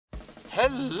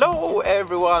Hello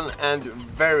everyone and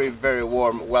very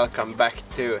warm welcome back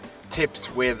to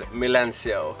Tips with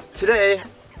Mille. Today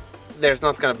there's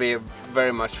not gonna be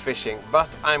very much fishing, but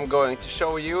I'm going to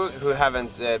show you who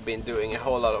haven't been doing a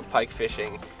whole lot of pike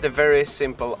fishing the very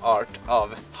simple art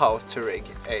of how to rig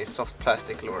a soft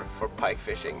plastic lure for pike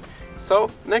fishing. So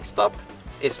next up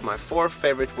is my 4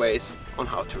 favorite ways on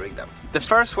how to rig them. The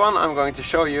first one I'm going to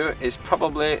show you is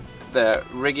probably the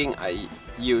rigging I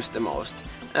use the most,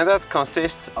 and that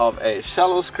consists of a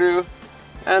shallow screw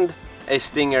and a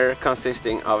stinger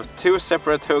consisting of 2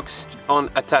 separate hooks on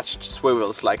attached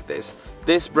swivels like this.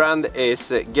 This brand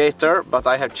is Gator, but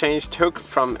I have changed hook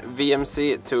from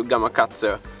VMC to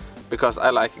Gamakatsu because I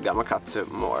like Gamakatsu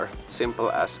more.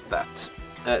 Simple as that.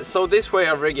 So this way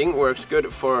of rigging works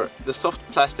good for the soft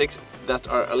plastics that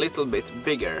are a little bit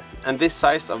bigger, and this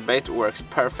size of bait works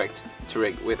perfect to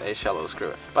rig with a shallow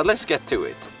screw. But let's get to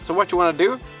it. So what you want to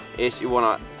do is you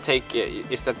want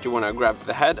to grab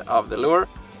the head of the lure,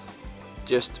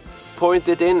 just point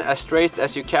it in as straight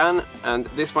as you can, and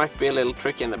this might be a little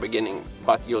tricky in the beginning,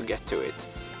 but you'll get to it.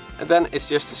 And then it's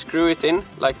just to screw it in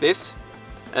like this,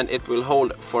 and it will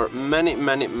hold for many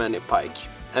pike.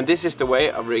 And this is the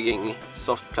way of rigging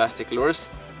soft plastic lures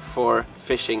for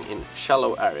fishing in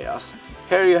shallow areas.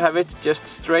 Here you have it, just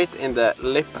straight in the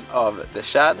lip of the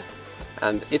shad,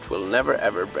 and it will never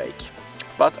ever break.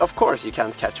 But of course you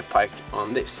can't catch a pike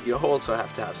on this, you also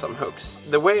have to have some hooks.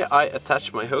 The way I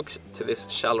attach my hooks to this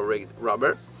shallow rigged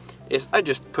rubber is I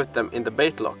just put them in the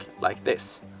bait lock like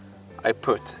this. I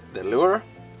put the lure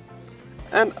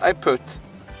and I put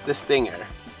the stinger,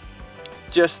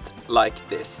 just like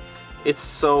this. It's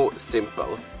so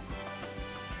simple.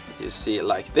 You see,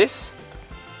 like this,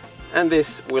 and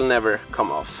this will never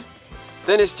come off.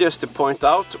 Then it's just to point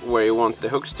out where you want the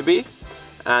hooks to be,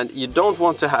 and you don't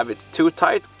want to have it too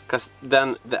tight because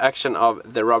then the action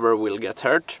of the rubber will get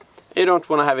hurt. You don't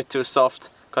want to have it too soft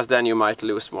because then you might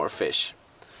lose more fish.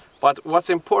 But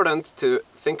what's important to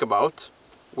think about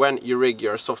when you rig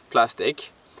your soft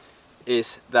plastic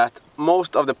is that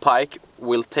most of the pike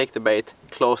will take the bait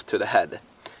close to the head.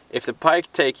 If the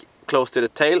pike take close to the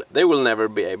tail, they will never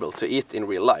be able to eat in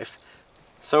real life.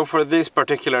 So for this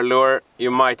particular lure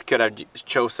you could have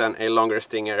chosen a longer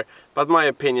stinger, but my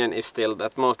opinion is still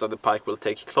that most of the pike will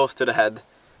take close to the head.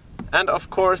 And of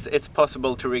course it's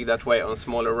possible to rig that way on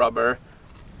smaller rubber.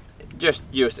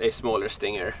 Just use a smaller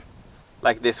stinger,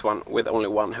 like this one with only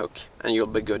 1 hook, and you'll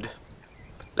be good.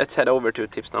 Let's head over to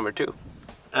tips number 2.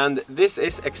 And this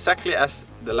is exactly as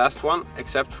the last one,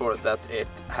 except for that it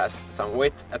has some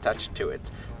weight attached to it.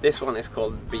 This one is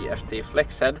called BFT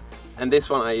Flexhead, and this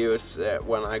one I use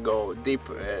when I go deep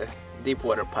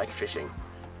water pike fishing.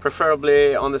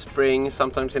 Preferably on the spring,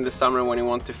 sometimes in the summer when you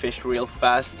want to fish real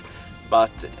fast,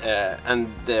 but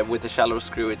with the shallow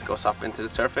screw it goes up into the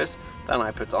surface. Then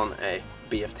I put on a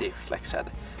BFT Flexhead,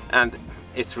 and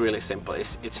it's really simple,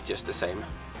 it's just the same.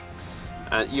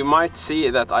 And you might see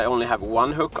that I only have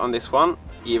 1 hook on this one,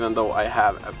 even though I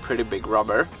have a pretty big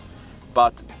rubber,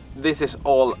 but this is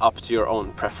all up to your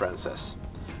own preferences.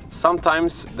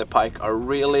 Sometimes the pike are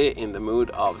really in the mood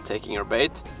of taking your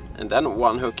bait, and then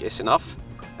 1 hook is enough,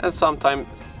 and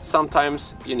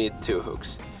sometimes you need 2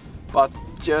 hooks. But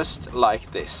just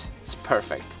like this, it's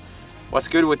perfect. What's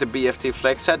good with the BFT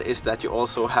Flexhead is that you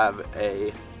also have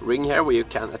a ring here where you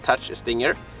can attach a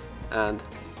stinger, and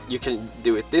you can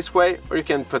do it this way, or you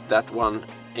can put that one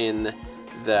in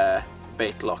the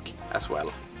bait lock as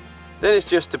well. Then it's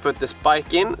just to put the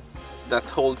spike in that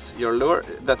holds your lure,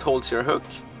 that holds your hook.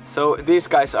 So these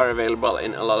guys are available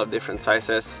in a lot of different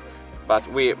sizes, but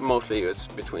we mostly use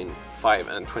between 5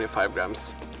 and 25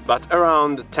 grams. But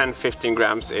around 10-15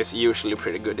 grams is usually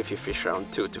pretty good if you fish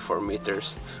around 2 to 4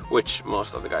 meters, which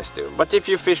most of the guys do. But if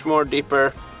you fish more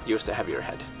deeper, use the heavier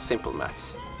head. Simple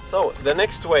maths. So the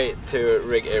next way to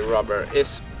rig a rubber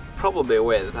is probably a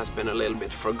way that has been a little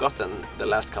bit forgotten the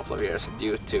last couple of years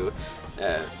due to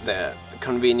the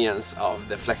convenience of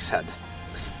the Flexhead.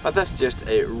 But that's just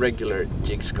a regular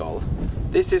jig skull.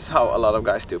 This is how a lot of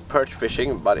guys do perch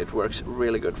fishing, but it works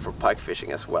really good for pike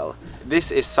fishing as well. This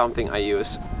is something I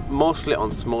use mostly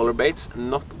on smaller baits,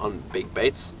 not on big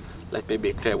baits. Let me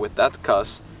be clear with that,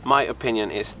 because my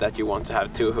opinion is that you want to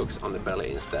have 2 hooks on the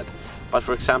belly instead. But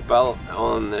for example,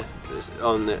 on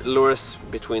lures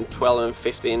between 12 and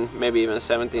 15, maybe even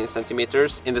 17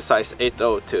 centimeters, in the size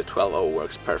 8.0 to 12.0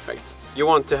 works perfect. You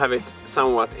want to have it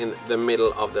somewhat in the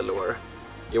middle of the lure.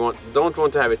 You don't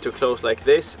want to have it too close like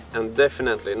this, and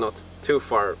definitely not too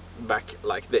far back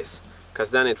like this,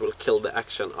 because then it will kill the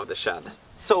action of the shad.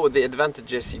 So the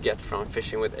advantages you get from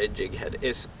fishing with a jig head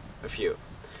is a few.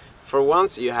 For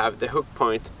once you have the hook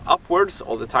point upwards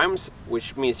all the times,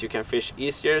 which means you can fish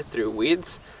easier through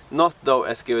weeds. Not though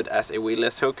as good as a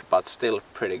weedless hook, but still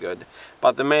pretty good.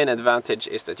 But the main advantage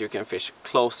is that you can fish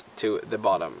close to the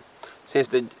bottom. Since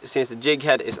the jig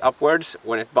head is upwards,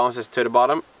 when it bounces to the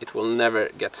bottom, it will never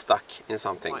get stuck in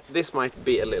something. This might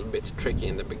be a little bit tricky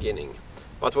in the beginning.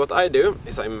 But what I do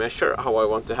is I measure how I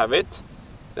want to have it.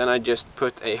 Then I just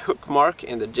put a hook mark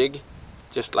in the jig,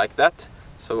 just like that.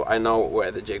 So I know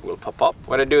where the jig will pop up.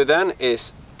 What I do then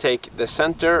is take the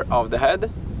center of the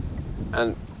head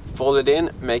and fold it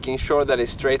in, making sure that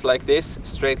it's straight like this,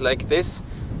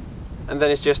 and then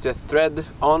it's just a thread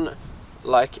on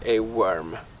like a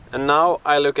worm. And now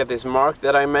I look at this mark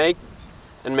that I make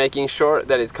and making sure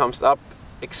that it comes up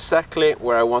exactly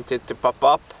where I want it to pop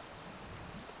up.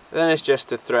 Then it's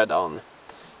just a thread on.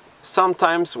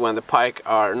 Sometimes when the pike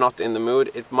are not in the mood,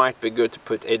 it might be good to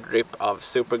put a drip of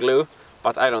super glue,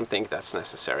 but I don't think that's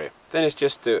necessary. Then it's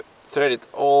just to thread it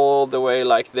all the way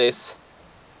like this,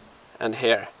 and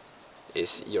here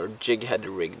is your jig head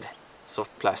rigged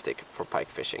soft plastic for pike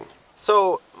fishing.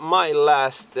 So my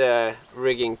last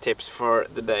rigging tips for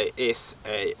the day is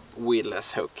a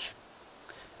weedless hook.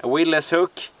 A weedless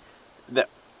hook, the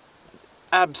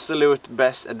absolute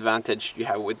best advantage you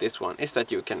have with this one is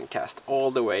that you can cast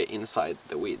all the way inside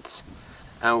the weeds.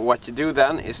 And what you do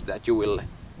then is that you will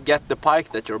get the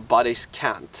pike that your buddies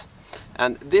can't.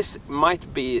 And this might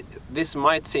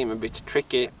seem a bit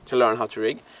tricky to learn how to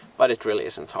rig, but it really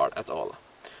isn't hard at all.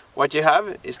 What you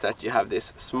have is that you have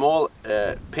this small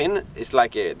pin. It's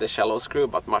like the shallow screw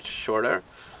but much shorter,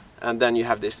 and then you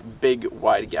have this big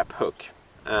wide gap hook.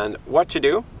 And what you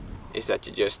do is that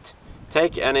you just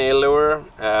take any lure.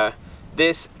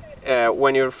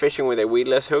 When you're fishing with a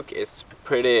weedless hook, it's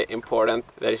pretty important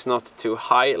that it's not too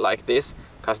high like this,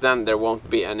 because then there won't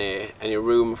be any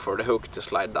room for the hook to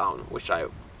slide down, which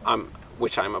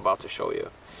I'm about to show you.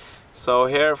 So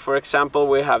here, for example,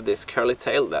 we have this curly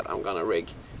tail that I'm gonna rig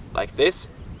like this.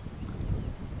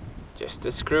 Just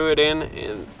to screw it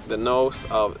in the nose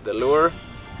of the lure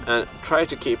and try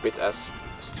to keep it as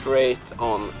straight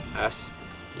on as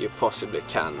you possibly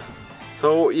can.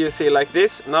 So you see like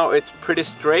this, now it's pretty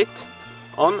straight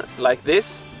on like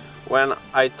this. When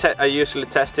I usually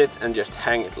test it and just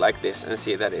hang it like this and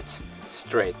see that it's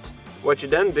straight. What you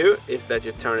then do is that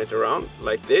you turn it around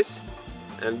like this,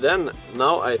 and then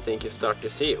now I think you start to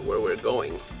see where we're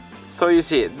going. So you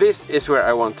see, this is where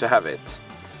I want to have it.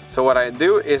 So what I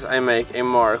do is I make a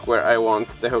mark where I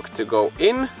want the hook to go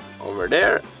in, over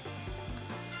there,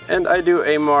 and I do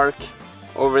a mark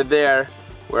over there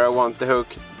where I want the hook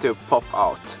to pop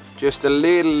out. Just a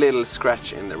little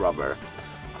scratch in the rubber.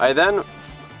 I then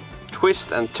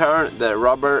twist and turn the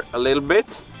rubber a little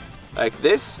bit, like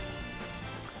this,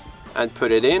 and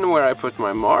put it in where I put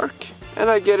my mark, and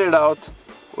I get it out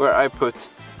where I put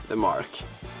the mark.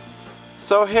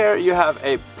 So here you have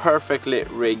a perfectly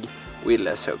rigged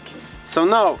weedless hook. So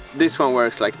now this one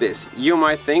works like this. You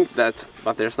might think that,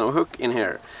 but there's no hook in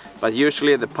here. But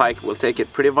usually the pike will take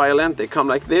it pretty violent. They come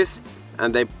like this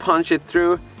and they punch it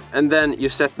through, and then you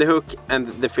set the hook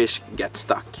and the fish gets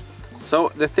stuck.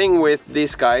 So the thing with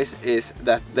these guys is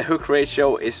that the hook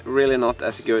ratio is really not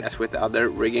as good as with the other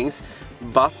riggings,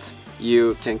 but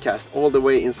you can cast all the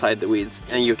way inside the weeds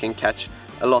and you can catch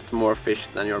a lot more fish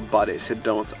than your buddies who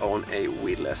don't own a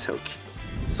weedless hook.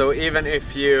 So even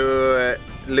if you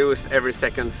lose every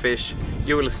second fish,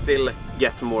 you will still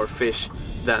get more fish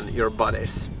than your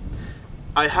buddies.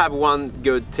 I have one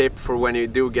good tip for when you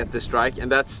do get the strike,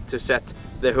 and that's to set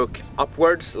the hook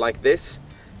upwards like this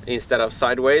instead of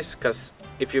sideways, because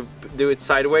if you do it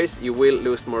sideways you will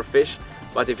lose more fish,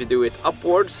 but if you do it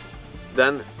upwards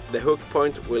then the hook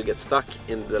point will get stuck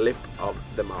in the lip of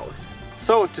the mouth.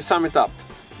 So to sum it up,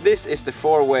 this is the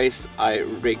 4 ways I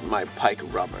rig my pike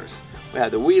rubbers. We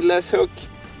have the weedless hook,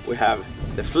 we have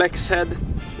the flex head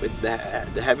with the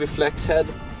heavy flex head,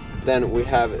 then we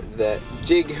have the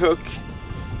jig hook,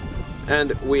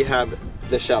 and we have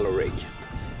the shallow rig.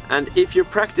 And if you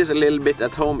practice a little bit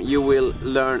at home, you will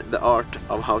learn the art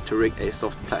of how to rig a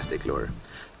soft plastic lure.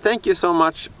 Thank you so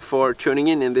much for tuning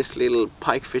in this little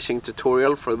pike fishing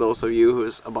tutorial for those of you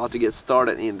who's about to get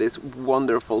started in this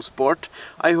wonderful sport.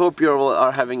 I hope you all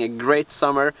are having a great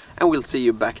summer, and we'll see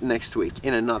you back next week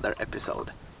in another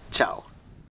episode. Ciao!